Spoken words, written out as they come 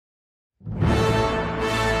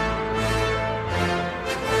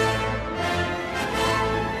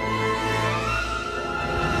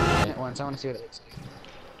I want to see what it looks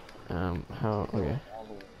like. How? Okay.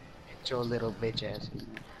 It's your little bitch ass.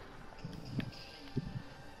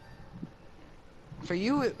 For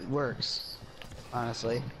you, it works.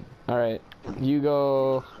 Honestly. All right. You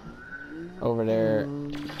go over there.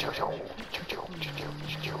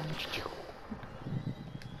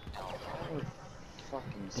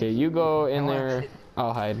 Okay, you go in there.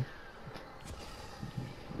 I'll hide.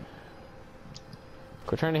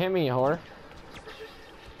 Quit trying to hit me, you whore.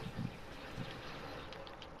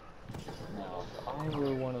 Now, if I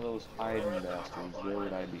were one of those hiding bastards, where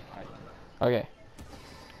would I be hiding? Okay.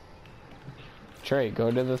 Trey,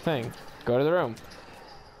 go to the thing. Go to the room.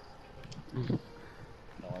 No,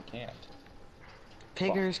 I can't.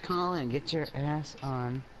 Pigger's calling. Get your ass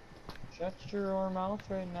on. Shut your mouth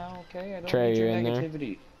right now, okay? I don't Trey, need your you're in there?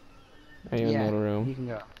 negativity. Are you in the little You room? can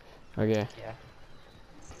go. Okay. Yeah.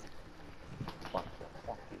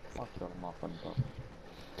 Fuck your muffin cup.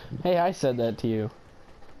 Hey, I said that to you.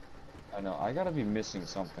 I know, I gotta be missing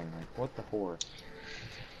something. Like, what the whore?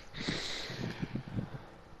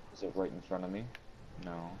 Is it right in front of me?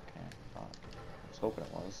 No, okay. Fuck. I was hoping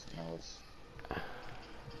it was. No, it's...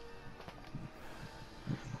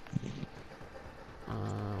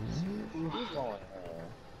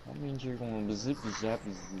 That means you're gonna zip zap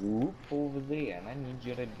zoop over there, and I need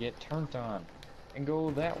you to get turned on. And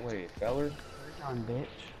go that way, feller. Turn on, bitch.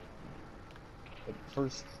 But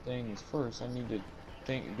first things first, I need to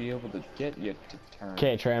be able to get you to turn.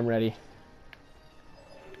 Okay, Trey, I'm ready.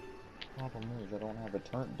 Problem is, I don't have a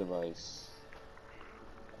turn device.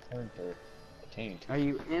 A turn to attain. Are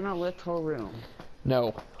you in a little room?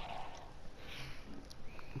 No.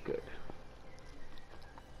 Good.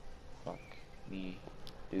 Fuck me,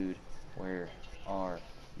 dude. Where are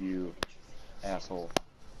you, asshole?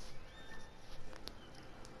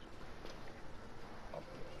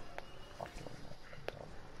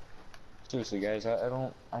 Seriously, guys, I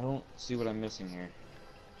don't see what I'm missing here.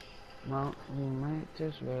 Well, you might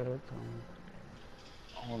just better come.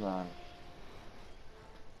 Hold on.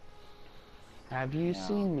 Have you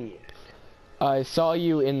seen me yet? I saw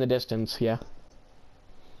you in the distance, yeah.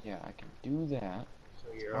 Yeah, I can do that.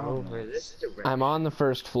 So you're over this direction. I'm on the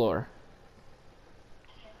first floor.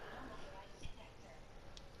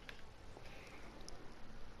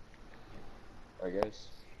 Alright, guys.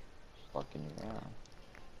 Fucking around.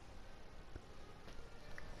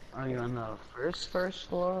 Are you on the first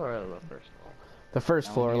floor or the first floor? The first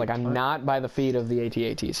Now floor, you like I'm turn- not by the feet of the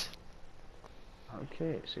AT-ATs.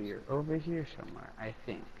 Okay, so you're over here somewhere, I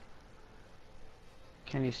think.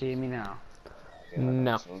 Can you see me now? Yeah,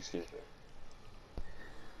 No. So stupid.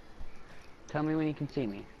 Tell me when you can see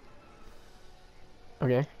me.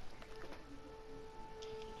 Okay.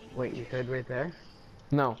 Wait, you could right there?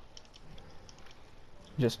 No.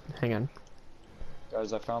 Just hang on.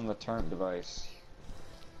 Guys, I found the turn device.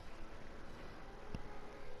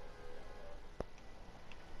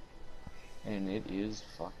 And it is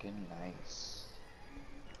fucking nice.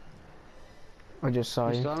 I just saw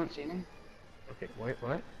You you. still haven't seen me? Okay, wait,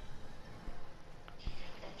 what?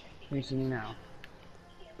 Can you see me now?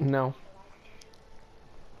 No.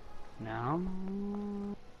 Now?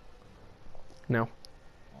 No.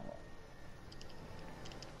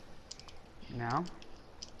 Now?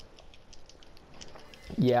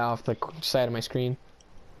 Yeah, off the side of my screen.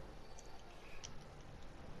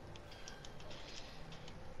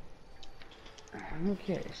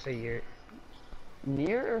 Okay, so you're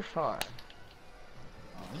near or far?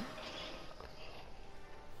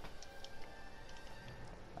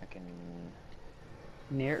 I can...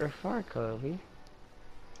 Near or far, Kobe?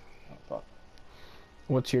 Oh, fuck.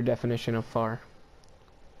 What's your definition of far?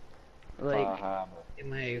 Like,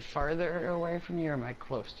 am I farther away from you or am I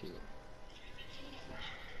close to you?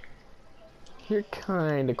 You're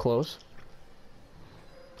kinda close.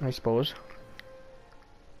 I suppose.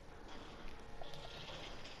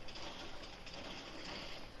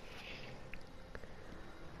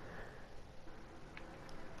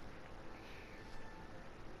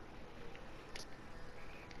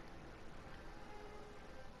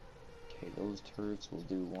 Okay, those turrets will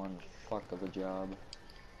do one fuck of a job.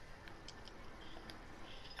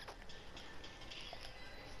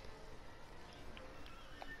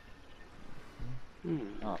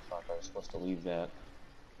 Oh fuck, I was supposed to leave that.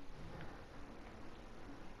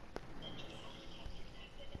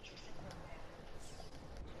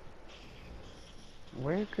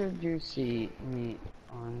 Where could you see me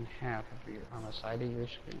on on the side of your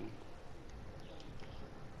screen?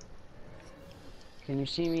 Can you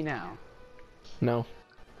see me now? No.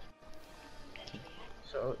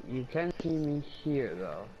 So you can see me here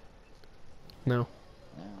though. No.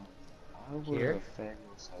 Now, I would Here? have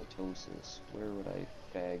phagocytosis. Where would I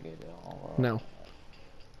fag it all up? No.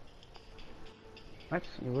 What?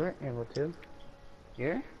 You weren't able to?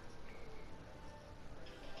 Here?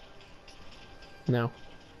 No.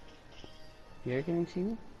 Here, can you see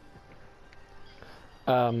me?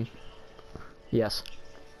 Yes.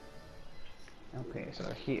 Okay, so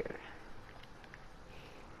here.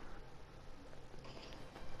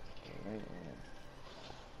 Okay, right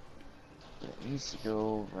there. It needs to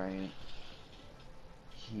go right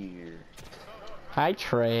here. Hi,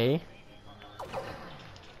 Trey.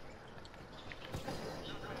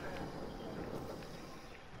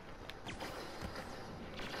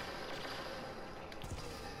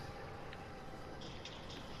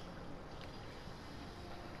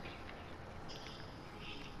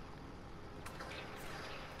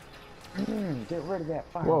 Get rid of that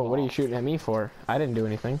Whoa, fireball. what are you shooting at me for? I didn't do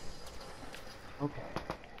anything. Okay.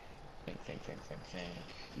 Think.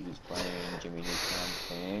 He was playing Jimmy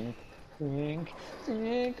Neutron.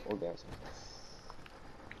 Think. Orgasm.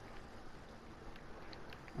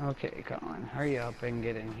 Okay, Colin, hurry up and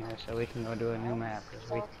get in here so we can go to a new map.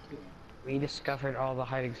 'Cause we discovered all the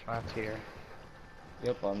hiding spots here.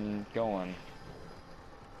 Yep, I'm going.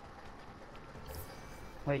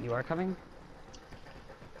 Wait, you are coming?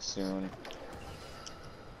 Soon.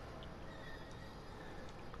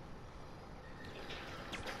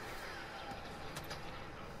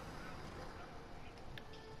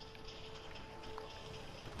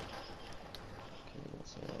 Okay,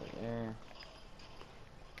 that's it right there.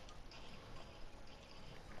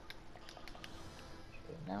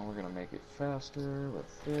 Okay, now we're gonna make it faster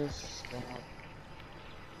with this.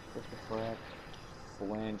 Put the flat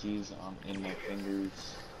phalanges in my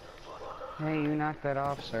fingers. Hey, you knocked that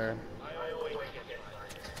off, sir.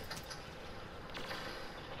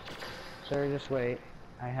 Sir, just wait.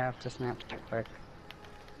 I have to snap quick.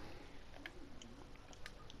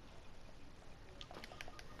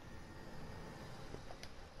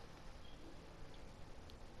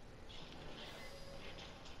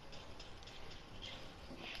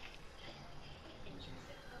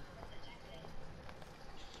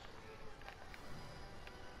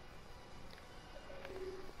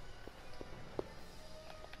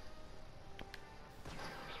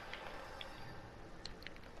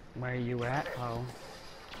 Where are you at? Oh.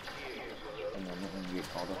 And then we're gonna get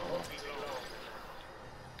called a hole.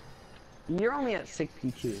 You're only at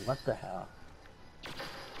 62. What the hell?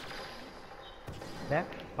 That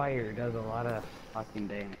fire does a lot of fucking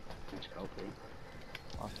damage, Kofi.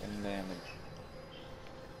 Fucking damage.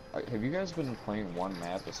 Have you guys been playing one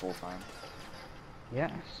map this whole time?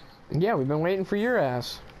 Yes. Yeah, we've been waiting for your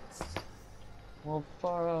ass. Well,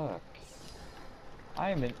 fuck.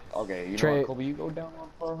 I'm in. Okay, you know Trey. what, Kobe? You go down on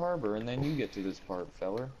Pearl Harbor, and then you get to this part,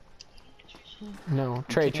 feller. No,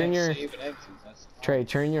 Trey, You turn can't your save and exit, that's fine. Trey,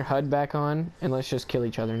 turn your HUD back on, and let's just kill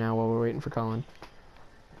each other now while we're waiting for Colin.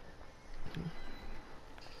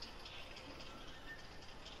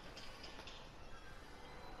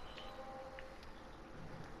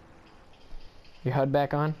 Your HUD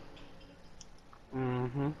back on?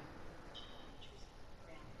 Mm-hmm.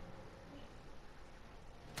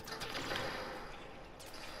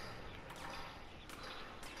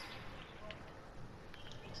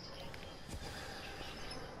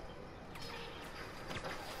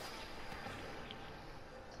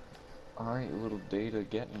 Alright, little data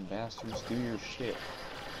getting bastards, do your shit.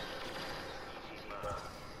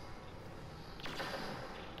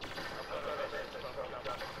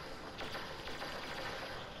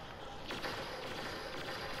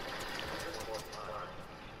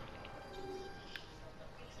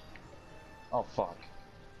 Oh, fuck.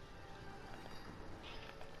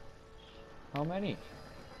 How many?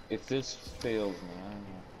 If this fails me, I don't know.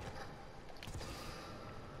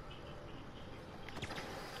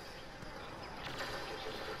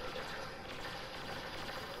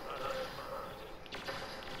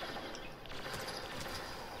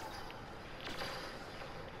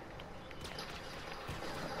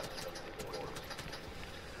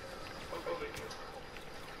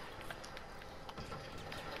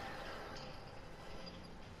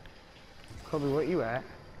 Kobe, what you at?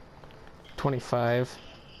 25.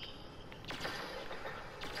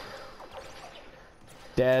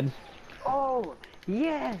 Dead. Oh,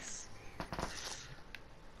 yes!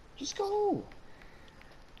 Just go!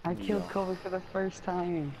 I killed Kobe for the first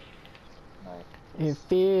time. Nice. It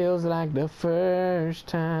feels like the first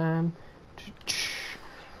time.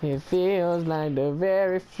 It feels like the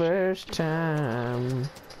very first time.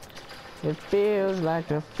 It feels like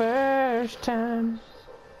the first time.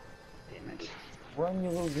 Damn it. Run, you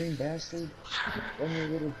little green bastard. Run your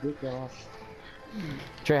little dick off.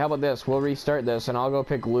 Trey, how about this? We'll restart this, and I'll go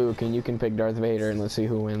pick Luke, and you can pick Darth Vader, and let's see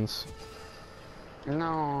who wins. No.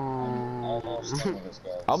 Almost done with this,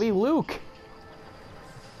 guys. I'll be Luke.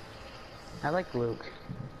 I like Luke.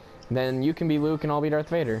 Then you can be Luke, and I'll be Darth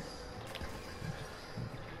Vader.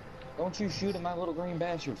 Don't you shoot at my little green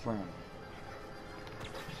bastard friend.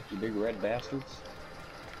 You big red bastards.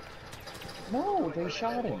 No, they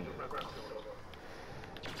shot him.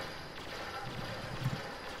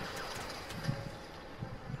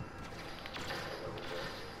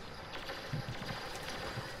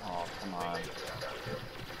 Oh, come on.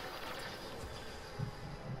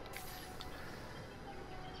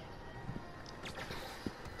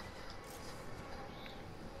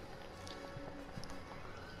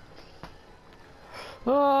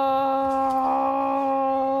 Ah!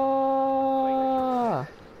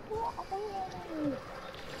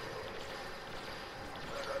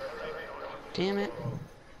 Damn it.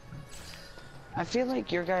 I feel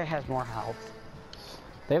like your guy has more health.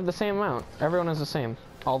 They have the same amount. Everyone has the same.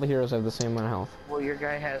 All the heroes have the same amount of health. Well, your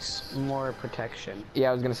guy has more protection. Yeah,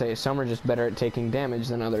 I was gonna say, some are just better at taking damage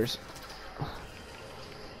than others.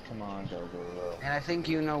 Come on, go, go, go. And I think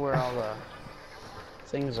you know where all the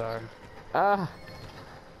things are. Ah!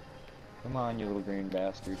 Come on, you little green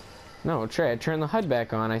bastard. No, Trey, I turned the HUD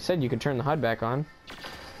back on. I said you could turn the HUD back on.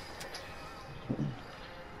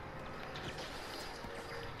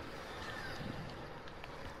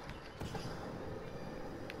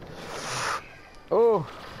 Oh!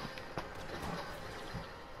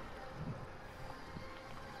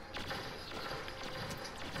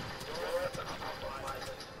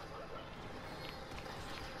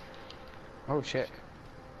 Oh shit.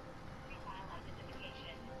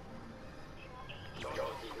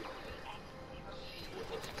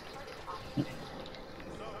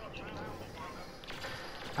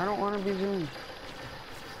 I don't want to be zoomed.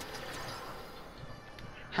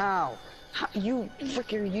 How? You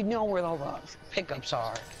freaking, you know where all the pickups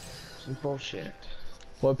are. Some bullshit.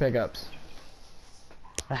 What pickups?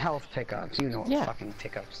 The health pickups. You know what Yeah. fucking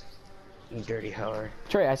pickups. You dirty hoer.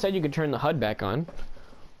 Trey, I said you could turn the HUD back on.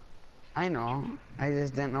 I know. I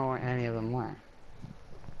just didn't know where any of them were.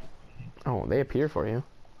 Oh, they appear for you.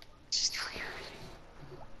 Just weird.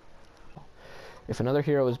 If another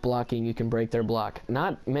hero is blocking, you can break their block.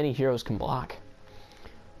 Not many heroes can block.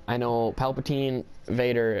 I know Palpatine,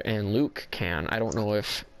 Vader, and Luke can. I don't know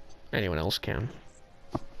if anyone else can.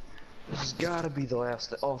 It's gotta be the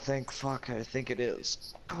last. Oh, thank fuck, I think it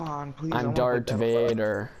is. Come on, please. I'm Darth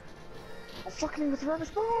Vader. Oh, fuck me with a rubber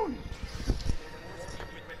spoon!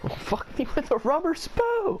 Oh, fuck me with a rubber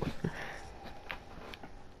spoon!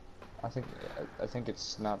 I think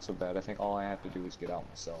it's not so bad. I think all I have to do is get out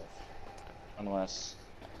myself. Unless...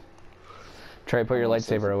 Trey, put your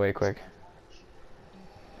lightsaber away quick.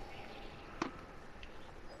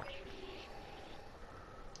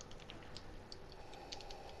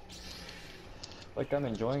 Like, I'm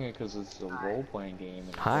enjoying it because it's a role-playing game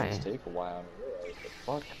and Hi. it does take a while to realize,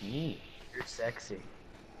 but fuck me. You're sexy.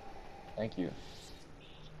 Thank you.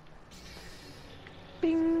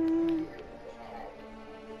 Bing.